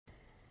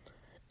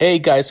Hey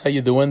guys, how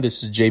you doing?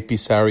 This is JP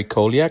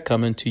Saricolia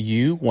coming to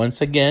you once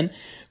again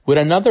with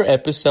another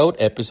episode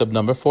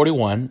number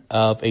 41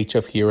 of Age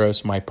of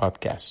Heroes, my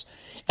podcast.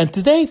 And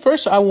today,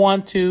 first, I'm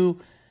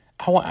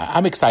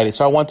excited,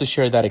 so I want to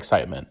share that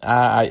excitement.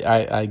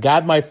 I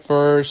got my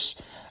first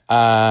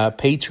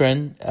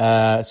patron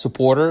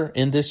supporter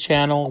in this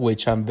channel,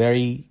 which I'm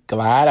very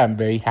glad. I'm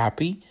very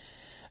happy.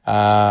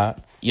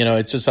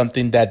 It's just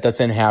something that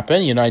doesn't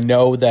happen. I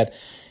know that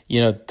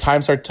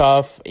times are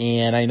tough,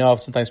 and I know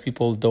sometimes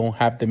people don't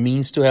have the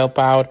means to help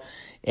out.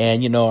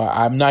 And,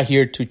 I'm not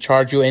here to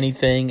charge you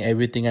anything.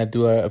 Everything I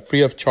do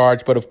free of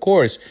charge. But, of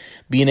course,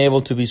 being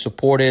able to be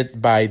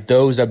supported by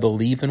those that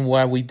believe in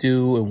what we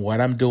do and what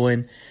I'm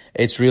doing,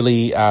 it's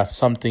really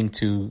something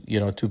to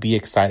be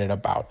excited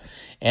about.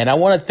 And I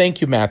want to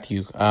thank you,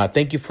 Matthew.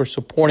 Thank you for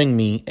supporting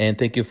me, and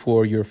thank you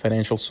for your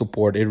financial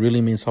support. It really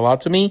means a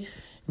lot to me.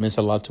 It means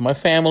a lot to my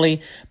family,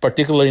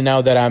 particularly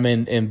now that I'm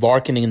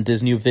embarking in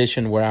this new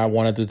vision where I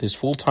want to do this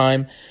full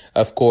time.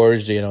 Of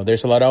course,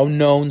 there's a lot of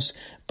unknowns,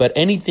 but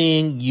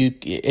anything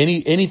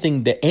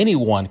that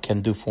anyone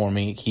can do for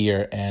me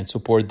here and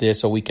support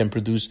this, so we can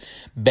produce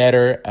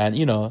better and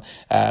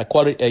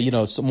quality,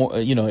 some more,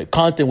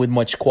 content with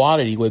much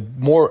quality, with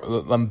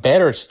more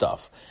better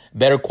stuff,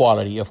 better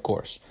quality, of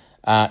course.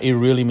 It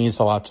really means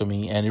a lot to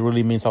me, and it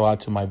really means a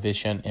lot to my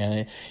vision,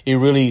 and it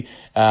really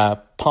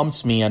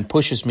pumps me and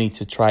pushes me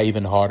to try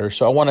even harder.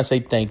 So I want to say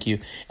thank you.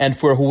 And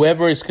for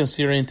whoever is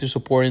considering to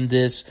supporting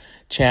this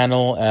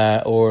channel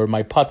or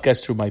my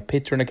podcast through my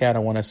Patreon account, I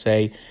want to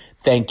say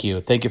thank you.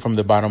 Thank you from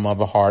the bottom of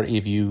my heart.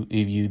 If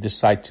you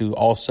decide to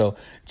also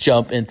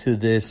jump into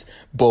this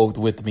boat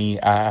with me,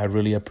 I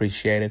really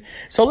appreciate it.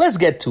 So let's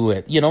get to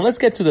it. Let's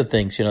get to the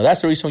things.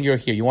 That's the reason you're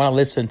here. You want to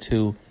listen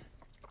to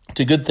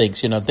good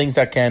things, things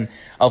that can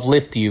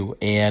uplift you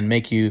and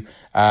make you,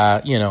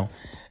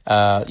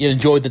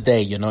 enjoy the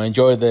day,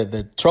 enjoy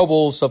the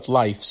troubles of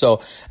life. So,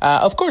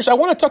 of course, I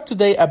want to talk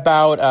today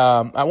about,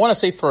 I want to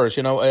say first,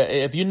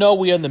 if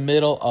we are in the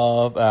middle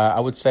of, I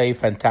would say,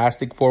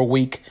 Fantastic Four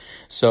week.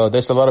 So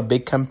there's a lot of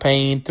big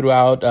campaign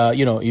throughout,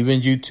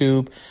 even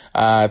YouTube,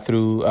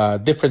 through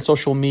different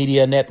social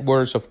media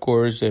networks. Of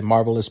course,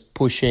 Marvel is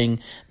pushing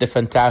the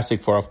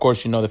Fantastic Four. Of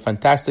course, the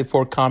Fantastic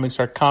Four comics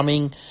are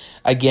coming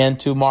again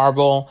to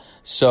Marvel.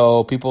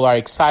 So people are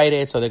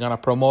excited. So they're going to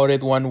promote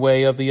it one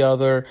way or the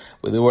other.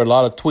 There were a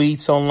lot of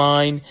tweets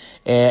online.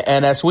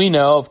 And as we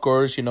know, of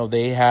course,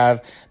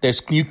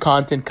 there's new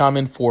content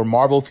coming for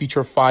Marvel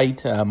Future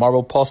Fight,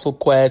 Marvel Puzzle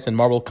Quest, and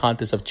Marvel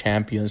Contest of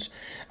Champions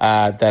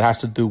that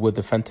has to do with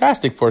the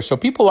Fantastic Four. So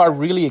people are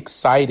really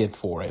excited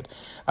for it.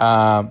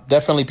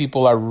 Definitely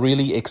people are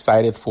really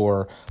excited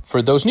for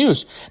those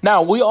news.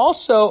 Now, we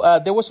also,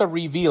 there was a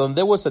reveal, and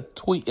there was a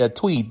tweet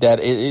that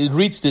it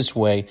reads this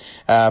way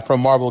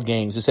from Marvel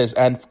Games. It says,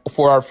 and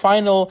for our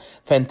final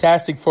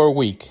Fantastic Four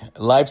week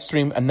live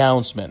stream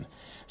announcement,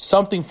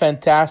 something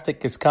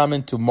fantastic is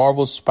coming to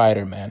Marvel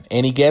Spider-Man.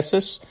 Any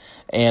guesses?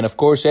 And of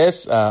course,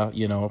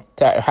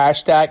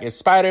 hashtag is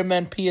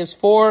Spider-Man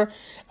PS4,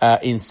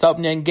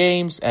 Insomniac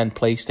Games, and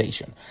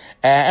PlayStation.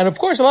 And of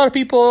course, a lot of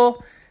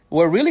people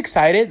were really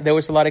excited. There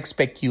was a lot of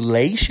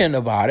speculation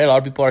about it. A lot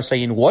of people are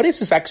saying, what is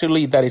this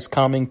actually that is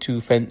coming to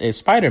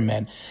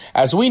Spider-Man?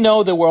 As we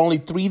know, there were only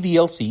 3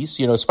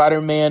 DLCs.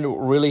 Spider-Man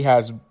really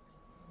has,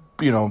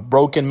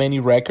 broken many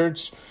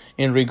records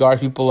in regards.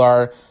 People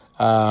are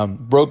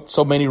broke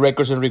so many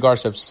records in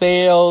regards of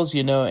sales,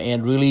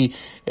 and really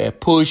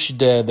push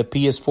the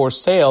PS4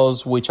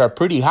 sales, which are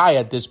pretty high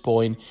at this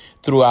point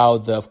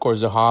throughout, of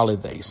course, the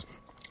holidays.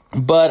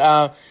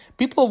 But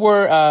people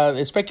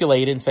were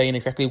speculating, saying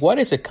exactly what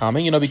is it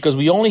coming, because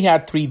we only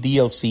had 3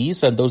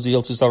 DLCs, and those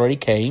DLCs already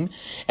came.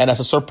 And as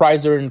a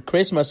surprise during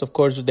Christmas, of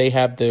course, they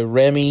have the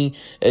Remy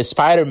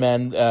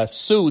Spider-Man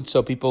suit,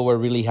 so people were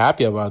really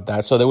happy about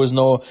that. So there was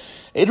no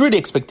really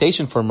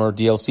expectation for more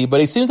DLC,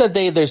 but it seems that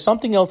there's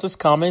something else is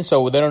coming,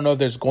 so they don't know if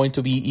there's going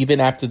to be,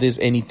 even after this,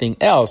 anything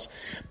else.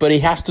 But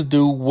it has to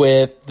do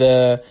with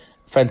the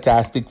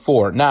Fantastic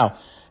Four. Now,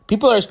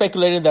 people are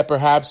speculating that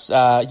perhaps,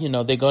 they're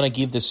going to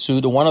give the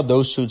suit, one of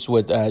those suits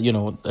with,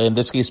 in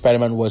this case,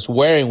 Spider-Man was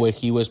wearing when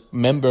he was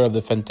member of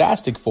the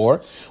Fantastic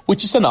Four,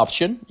 which is an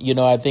option,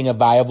 I think a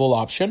viable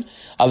option.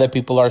 Other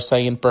people are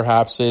saying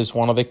perhaps is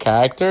one of the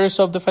characters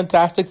of the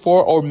Fantastic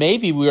Four, or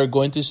maybe we are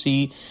going to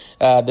see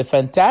the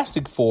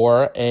Fantastic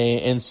Four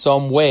in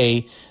some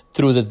way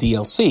through the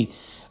DLC.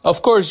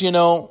 Of course,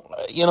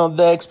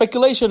 the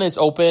speculation is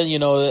open.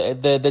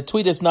 The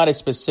tweet is not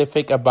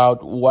specific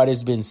about what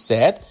has been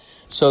said.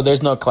 So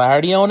there's no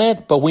clarity on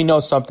it, but we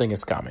know something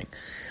is coming,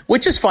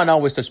 which is fun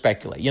always to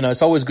speculate.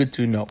 It's always good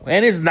to know.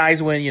 And it's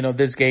nice when,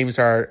 these games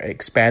are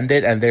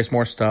expanded and there's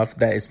more stuff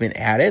that has been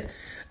added,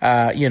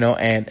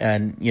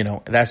 and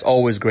that's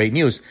always great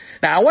news.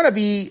 Now, I want to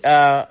be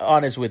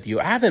honest with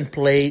you. I haven't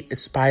played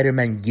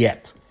Spider-Man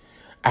yet.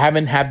 I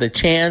haven't had the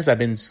chance. I've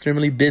been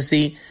extremely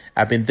busy.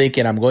 I've been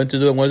thinking I'm going to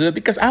do it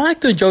because I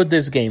like to enjoy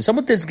this game. Some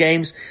of these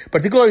games,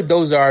 particularly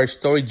those that are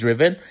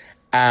story-driven,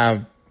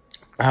 I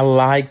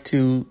like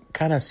to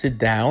kind of sit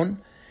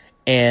down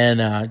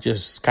and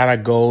just kind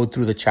of go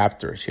through the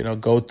chapters,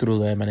 go through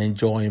them and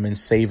enjoy them and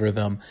savor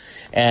them.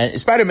 And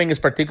Spider-Man is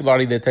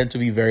particularly, they tend to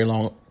be very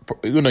long.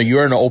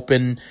 You're in an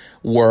open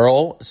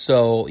world,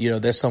 so,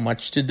 there's so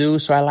much to do.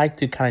 So I like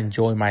to kind of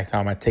enjoy my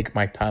time. I take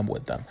my time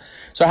with them.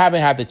 So I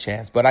haven't had the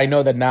chance, but I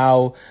know that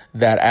now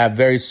that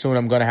very soon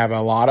I'm going to have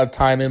a lot of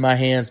time in my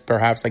hands.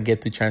 Perhaps I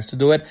get the chance to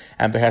do it,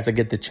 and perhaps I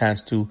get the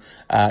chance to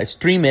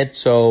stream it.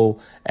 So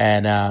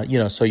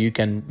you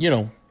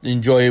can,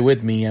 enjoy it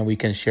with me, and we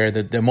can share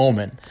the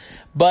moment.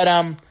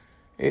 But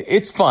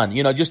it's fun,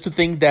 just to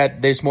think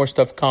that there's more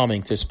stuff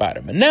coming to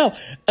Spider-Man. Now,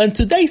 on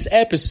today's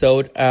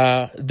episode,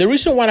 the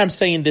reason why I'm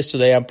saying this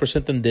today, I'm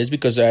presenting this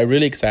because it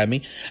really excites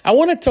me. I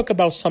want to talk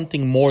about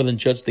something more than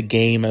just the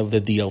game of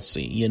the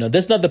DLC.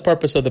 That's not the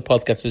purpose of the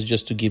podcast, is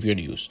just to give you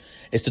news.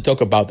 It's to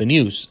talk about the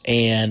news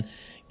and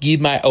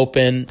give my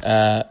open,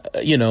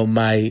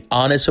 my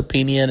honest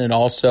opinion, and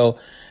also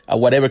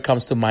whatever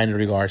comes to mind in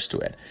regards to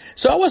it.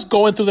 So I was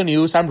going through the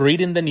news, I'm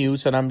reading the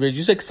news, and I'm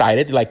just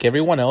excited like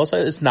everyone else.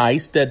 It's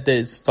nice that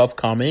there's stuff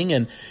coming,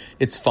 and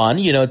it's fun,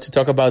 to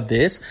talk about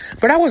this.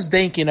 But I was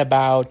thinking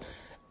about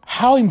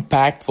how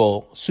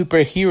impactful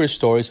superhero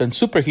stories and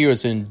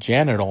superheroes in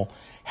general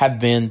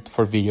have been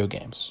for video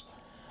games.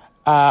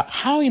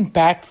 How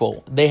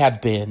impactful they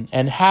have been,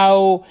 and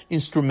how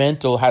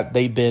instrumental have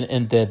they been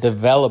in the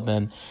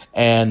development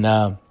and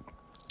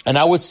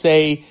I would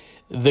say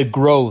the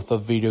growth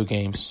of video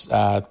games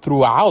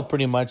throughout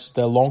pretty much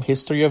the long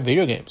history of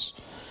video games.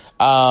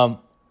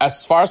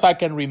 As far as I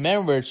can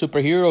remember,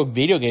 superhero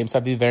video games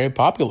have been very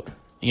popular.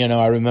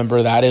 I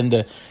remember that in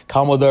the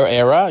Commodore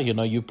era,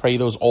 you play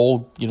those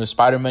old,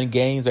 Spider-Man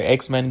games or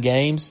X-Men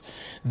games.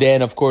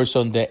 Then, of course,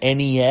 on the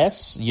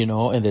NES,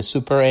 and the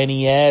Super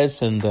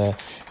NES and the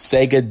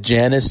Sega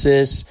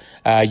Genesis,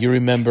 you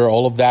remember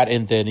all of that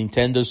in the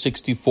Nintendo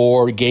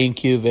 64,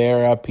 GameCube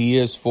era,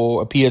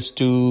 PS4,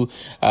 PS2,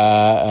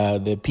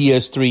 the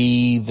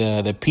PS3,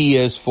 the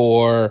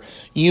PS4,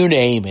 you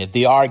name it,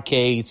 the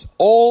arcades,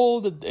 all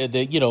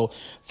the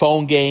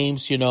phone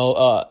games,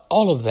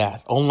 all of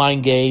that,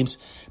 online games,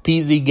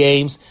 PC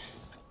games.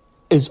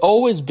 It's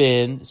always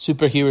been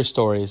superhero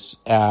stories.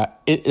 They are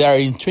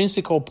an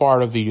intrinsic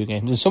part of video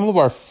games. And some of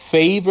our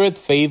favorite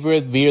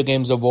video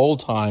games of all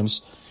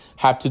times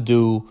have to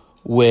do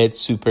with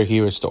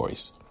superhero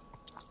stories,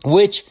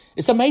 which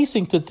is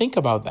amazing to think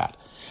about that.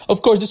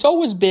 Of course, there's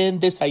always been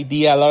this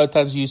idea. A lot of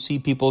times you see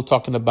people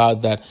talking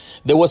about that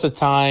there was a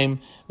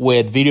time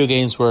when video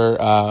games were,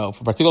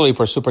 particularly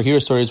for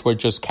superhero stories, were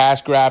just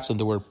cash grabs, and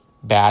they were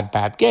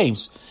bad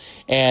games.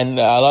 And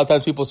a lot of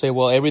times people say,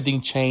 well,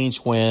 everything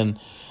changed when,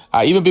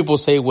 even people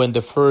say when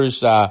the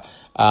first, Dark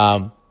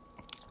Knight,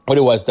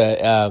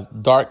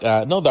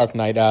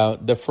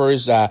 the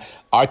first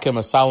Arkham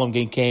Asylum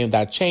game came,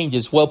 that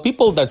changes. Well,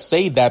 people that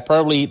say that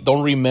probably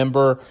don't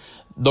remember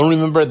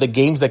the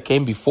games that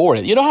came before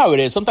it. You know how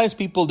it is. Sometimes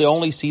people, they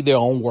only see their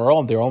own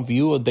world, their own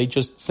view, and they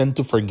just tend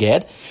to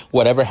forget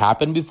whatever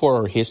happened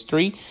before or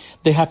history.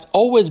 There have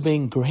always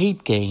been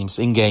great games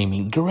in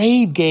gaming,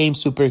 great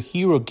games,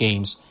 superhero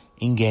games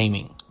in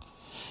gaming.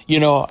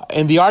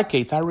 In the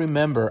arcades, I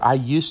remember I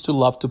used to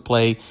love to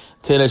play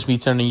Teenage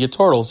Mutant Ninja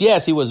Turtles.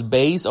 Yes, it was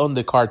based on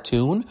the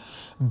cartoon,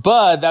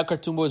 but that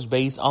cartoon was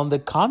based on the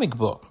comic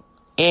book.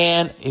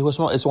 And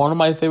it's one of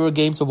my favorite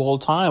games of all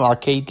time,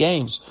 arcade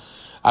games.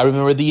 I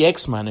remember the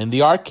X-Men in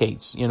the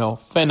arcades,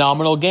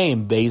 phenomenal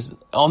game based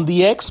on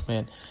the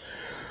X-Men.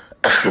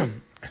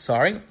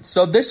 Sorry.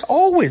 So there's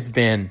always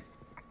been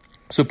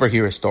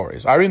superhero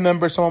stories. I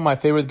remember some of my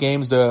favorite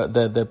games.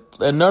 The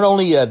not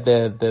only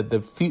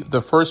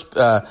the first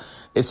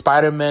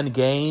Spider-Man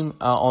game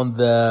on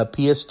the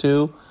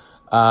PS2,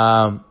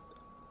 on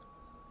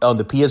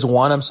the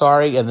PS1, I'm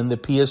sorry, and then the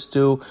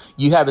PS2.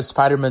 You have a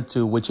Spider-Man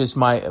 2, which is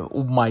my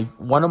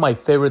one of my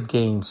favorite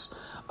games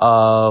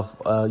of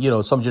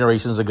some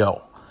generations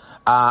ago.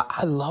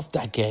 I loved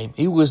that game.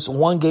 It was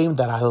one game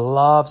that I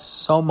loved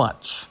so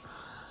much.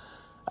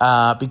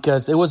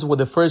 Because it was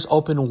the first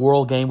open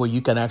world game where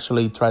you can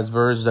actually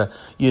traverse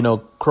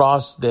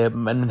cross the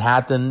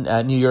Manhattan,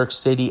 New York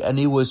City, and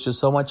it was just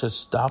so much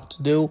stuff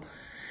to do.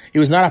 It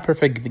was not a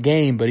perfect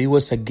game, but it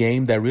was a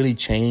game that really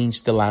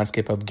changed the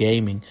landscape of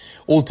gaming.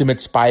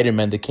 Ultimate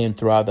Spider-Man that came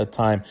throughout that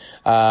time.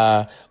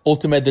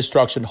 Ultimate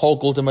Destruction,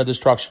 Hulk Ultimate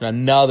Destruction,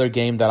 another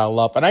game that I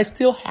love. And I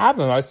still have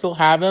him.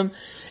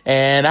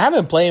 And I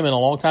haven't played him in a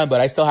long time,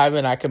 but I still have him,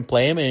 and I can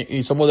play him.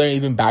 And some of them are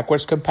even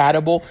backwards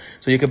compatible,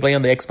 so you can play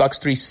on the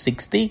Xbox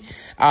 360.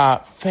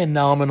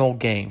 Phenomenal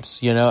games,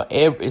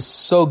 it's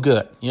so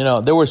good.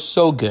 They were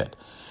so good.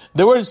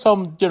 There were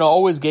some,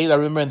 always games I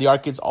remember in the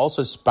arcades.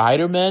 Also,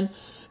 Spider-Man,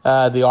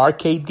 the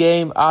arcade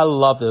game, I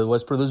loved it. It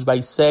was produced by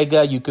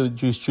Sega. You could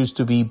just choose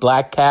to be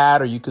Black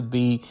Cat, or you could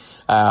be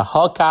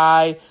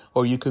Hawkeye,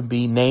 or you could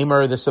be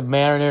Namor the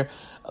Submariner.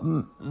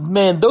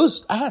 Man,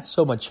 I had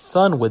so much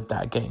fun with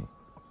that game.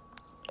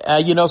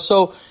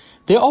 So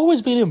They've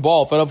always been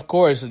involved. And of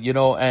course,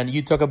 and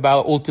you talk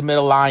about Ultimate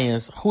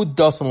Alliance. Who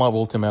doesn't love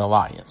Ultimate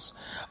Alliance?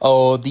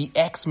 Oh, the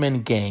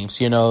X-Men games,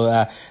 there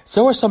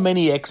were so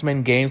many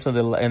X-Men games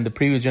in the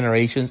previous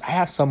generations. I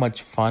have so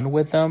much fun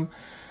with them.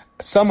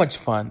 So much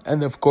fun.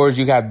 And of course,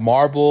 you have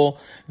Marvel,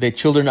 the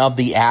Children of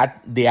the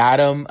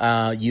Atom.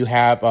 You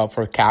have,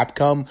 for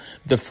Capcom,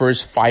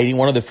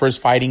 one of the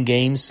first fighting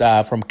games,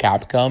 from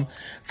Capcom.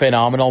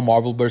 Phenomenal.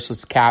 Marvel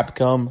versus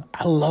Capcom.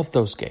 I love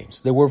those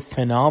games. They were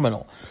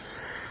phenomenal.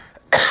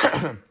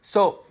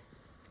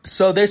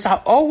 So there's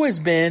always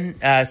been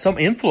some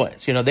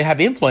influence. They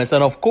have influence.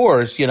 And of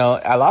course, a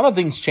lot of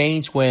things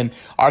changed when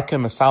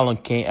Arkham Asylum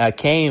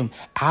came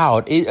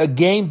out. A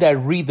game that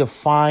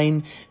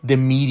redefined the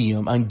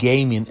medium and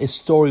gaming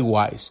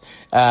story-wise.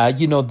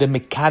 The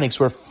mechanics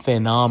were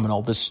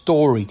phenomenal. The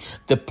story,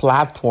 the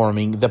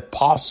platforming, the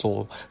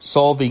puzzle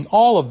solving,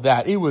 all of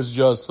that. It was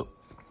just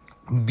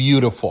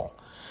beautiful.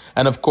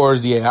 And of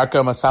course, the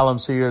Arkham Asylum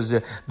series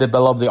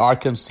developed the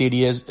Arkham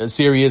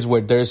series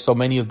where there's so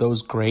many of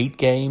those great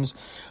games.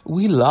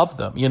 We love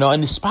them,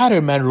 and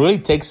Spider-Man really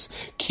takes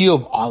cue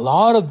of a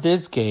lot of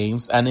these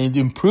games and it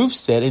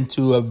improves it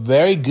into a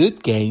very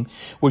good game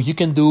where you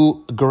can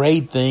do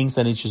great things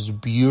and it's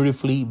just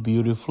beautifully,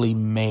 beautifully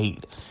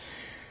made.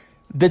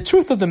 The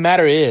truth of the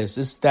matter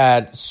is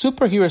that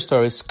superhero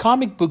stories,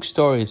 comic book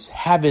stories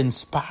have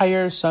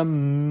inspired so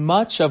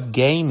much of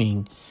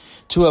gaming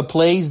to a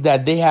place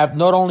that they have,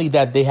 not only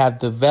that they have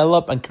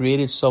developed and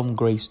created some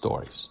great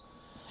stories.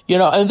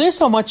 And there's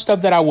so much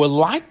stuff that I would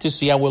like to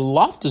see, I would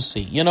love to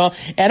see, and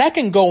I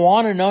can go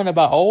on and on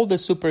about all the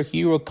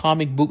superhero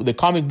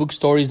comic book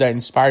stories that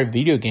inspire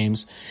video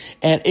games,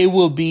 and it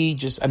will be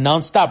just a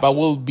nonstop. I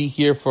will be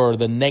here for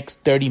the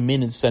next 30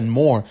 minutes and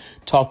more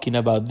talking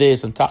about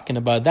this and talking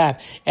about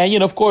that.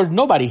 And, of course,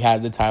 nobody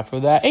has the time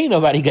for that. Ain't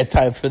nobody got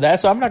time for that.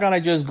 So I'm not going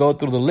to just go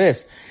through the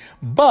list.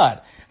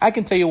 But I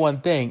can tell you one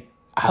thing.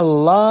 I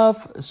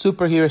love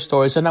superhero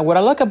stories. And what I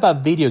like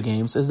about video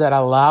games is that it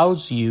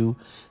allows you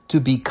to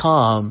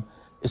become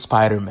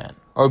Spider-Man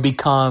or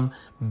become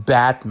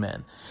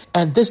Batman.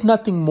 And there's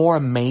nothing more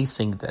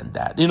amazing than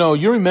that.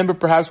 You remember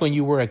perhaps when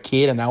you were a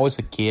kid and I was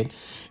a kid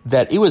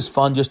that it was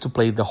fun just to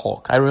play the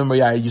Hulk. I remember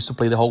I used to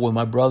play the Hulk with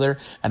my brother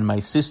and my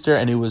sister,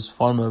 and it was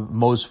one of the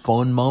most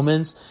fun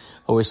moments.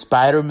 Or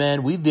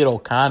Spider-Man, we did all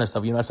kind of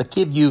stuff. As a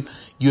kid, you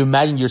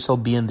imagine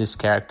yourself being these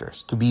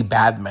characters, to be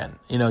Batman.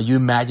 You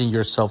imagine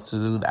yourself to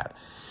do that.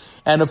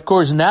 And of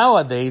course,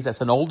 nowadays,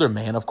 as an older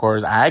man, of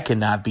course, I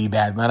cannot be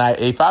Batman.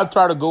 If I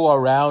try to go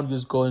around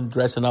just going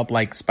dressing up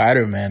like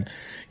Spider-Man,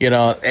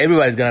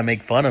 everybody's going to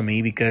make fun of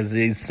me because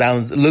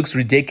it looks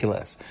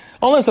ridiculous.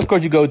 Unless, of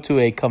course, you go to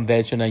a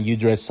convention and you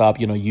dress up,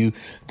 you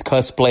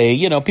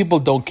cosplay, people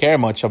don't care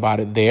much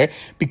about it there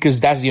because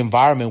that's the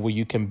environment where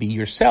you can be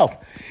yourself.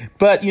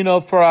 But, we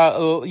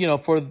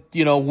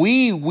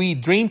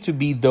dream to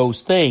be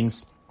those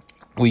things.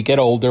 We get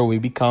older, we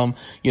become,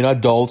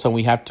 adults, and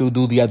we have to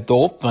do the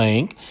adult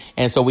thing.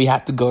 And so we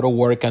have to go to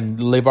work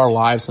and live our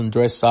lives and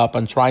dress up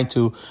and try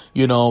to,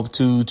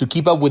 to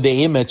keep up with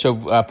the image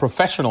of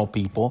professional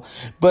people.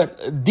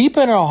 But deep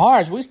in our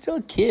hearts, we're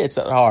still kids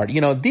at heart.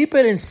 Deep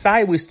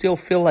inside, we still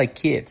feel like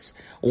kids.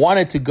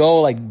 Wanted to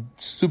go like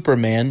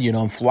Superman,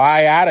 and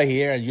fly out of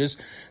here and just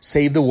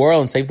save the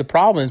world and save the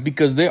problems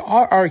because they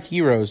are our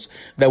heroes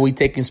that we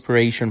take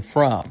inspiration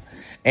from.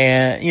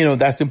 And,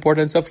 that's the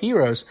importance of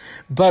heroes.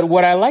 But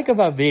what I like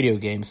about video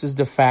games is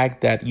the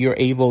fact that you're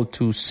able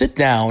to sit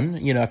down,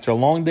 after a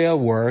long day of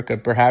work or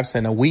perhaps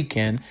in a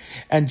weekend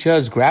and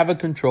just grab a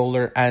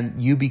controller and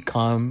you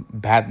become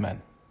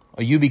Batman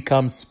or you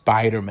become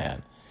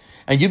Spider-Man.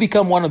 And you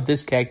become one of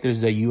these characters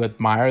that you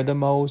admire the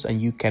most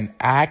and you can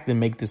act and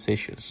make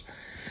decisions.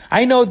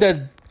 I know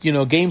that,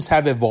 games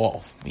have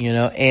evolved,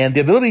 and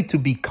the ability to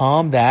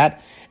become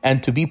that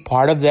and to be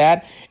part of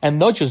that. And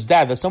not just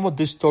that some of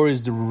these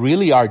stories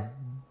really are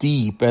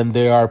deep and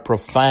they are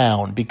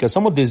profound because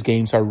some of these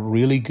games are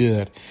really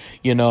good.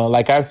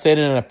 Like I've said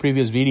in a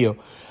previous video,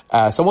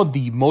 some of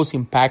the most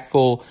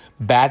impactful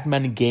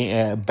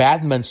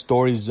Batman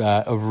stories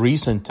of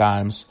recent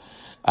times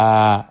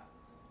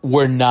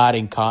were not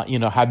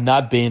have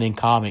not been in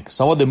comics.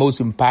 Some of the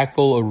most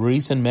impactful of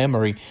recent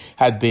memory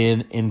have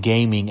been in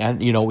gaming.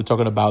 And, we're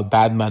talking about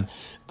Batman,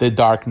 The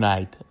Dark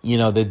Knight, the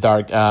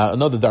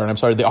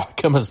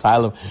Arkham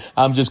Asylum.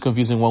 I'm just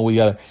confusing one with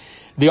the other.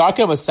 The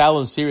Arkham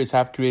Asylum series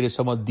have created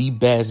some of the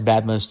best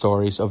Batman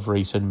stories of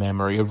recent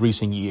memory, of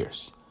recent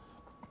years.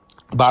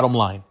 Bottom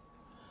line.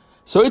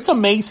 So it's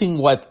amazing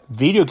what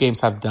video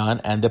games have done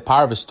and the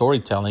power of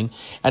storytelling.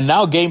 And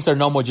now games are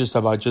no more just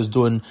about just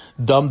doing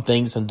dumb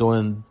things and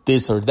doing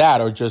this or that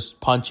or just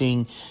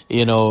punching,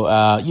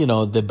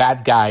 the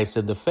bad guys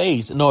in the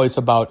face. No, it's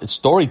about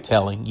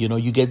storytelling.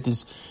 You get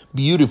these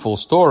beautiful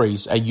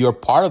stories, and you're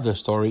part of the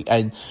story,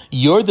 and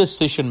your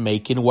decision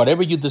making,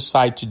 whatever you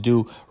decide to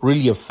do,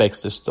 really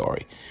affects the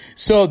story.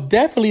 So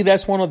definitely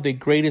that's one of the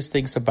greatest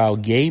things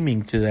about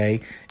gaming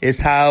today,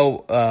 is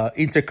how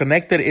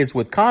interconnected it is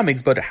with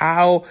comics, but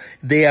how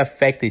they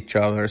affect each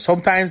other.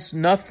 Sometimes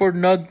not for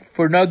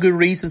no good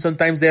reason.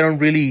 Sometimes they don't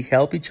really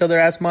help each other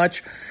as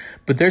much.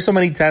 But there's so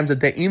many times that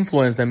they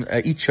influence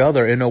each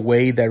other in a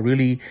way that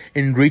really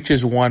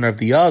enriches one or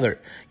the other.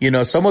 You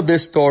know, some of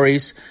these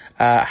stories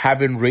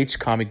have enriched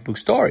comic book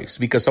stories,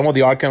 because some of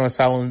the Arkham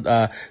Asylum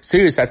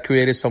series have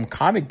created some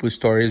comic book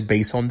stories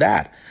based on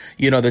that.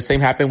 You know, the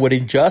same happened with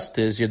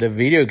Injustice, the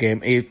video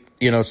game.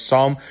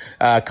 Some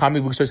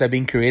comic book stories have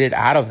been created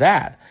out of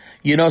that.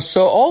 You know,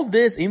 so all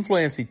this they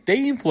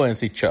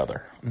influence each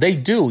other. They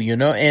do,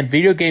 and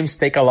video games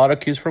take a lot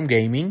of cues from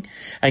gaming,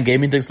 and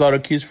gaming takes a lot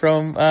of cues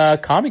from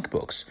comic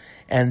books.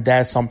 And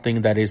that's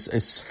something that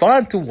is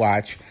fun to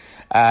watch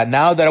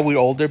now that we're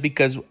older,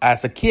 because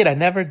as a kid, I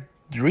never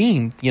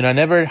dreamed, I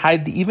never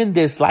had even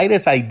the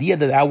slightest idea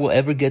that I will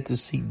ever get to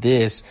see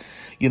this.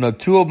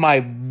 Two of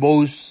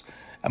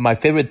my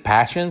favorite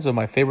passions or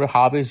my favorite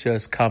hobbies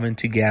just coming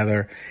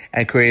together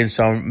and creating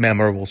some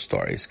memorable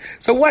stories.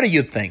 So what do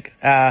you think?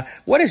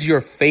 What is your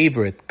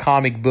favorite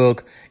comic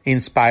book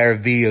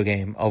inspired video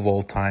game of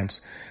all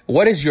times?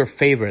 What is your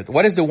favorite?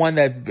 What is the one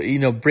that,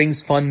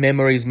 brings fun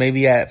memories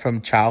maybe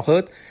from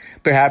childhood?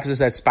 Perhaps it's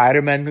a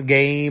Spider-Man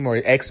game or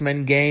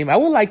X-Men game. I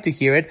would like to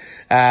hear it.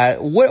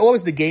 What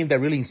was the game that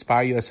really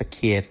inspired you as a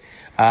kid?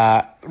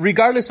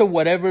 Regardless of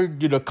whatever,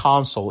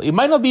 console. It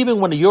might not be even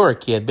when you were a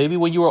kid. Maybe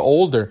when you were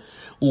older.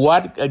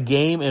 What a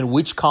game and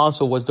which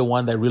console was the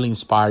one that really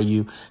inspired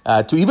you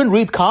to even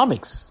read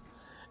comics?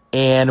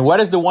 And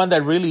what is the one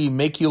that really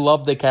make you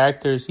love the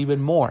characters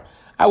even more?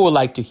 I would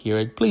like to hear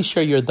it. Please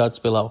share your thoughts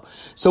below.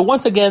 So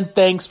once again,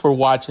 thanks for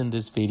watching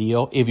this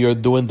video. If you're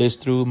doing this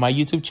through my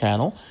YouTube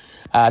channel,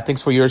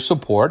 thanks for your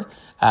support.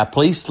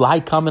 Please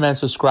like, comment, and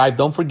subscribe.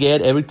 Don't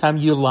forget, every time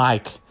you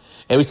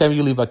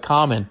leave a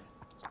comment,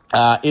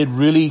 it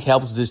really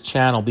helps this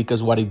channel,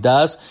 because what it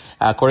does,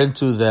 according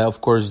to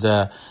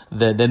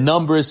the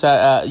numbers, in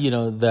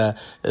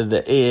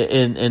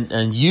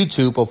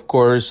YouTube, of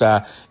course,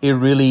 it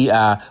really,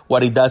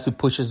 what it does, it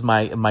pushes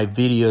my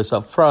videos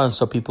up front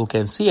so people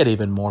can see it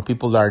even more.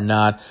 People that are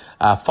not,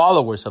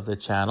 followers of the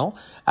channel.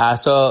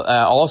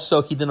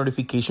 Also hit the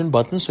notification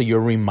button so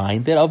you're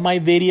reminded of my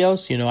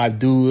videos. I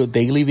do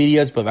daily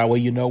videos, but that way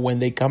you know when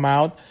they come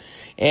out.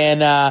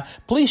 And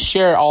please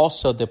share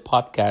also the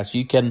podcast.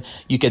 You can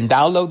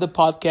download the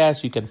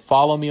podcast. You can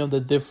follow me on the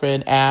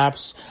different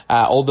apps.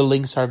 All the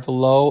links are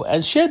below.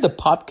 And share the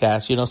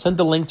podcast. Send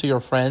the link to your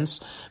friends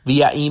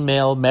via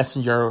email,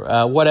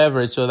 messenger,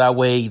 whatever. So that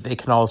way they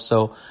can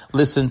also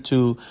listen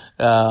to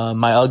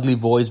my ugly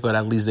voice, but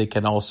at least they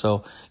can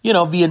also,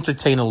 be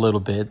entertained a little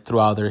bit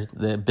throughout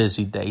their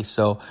busy day.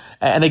 So,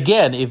 and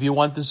again, if you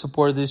want to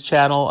support this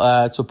channel,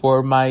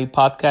 support my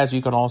podcast,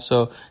 you can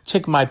also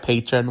check my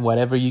Patreon.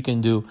 Whatever you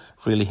can do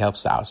really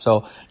helps out.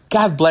 So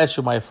God bless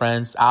you, my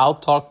friends. I'll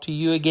talk to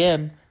you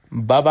again.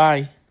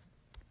 Bye-bye.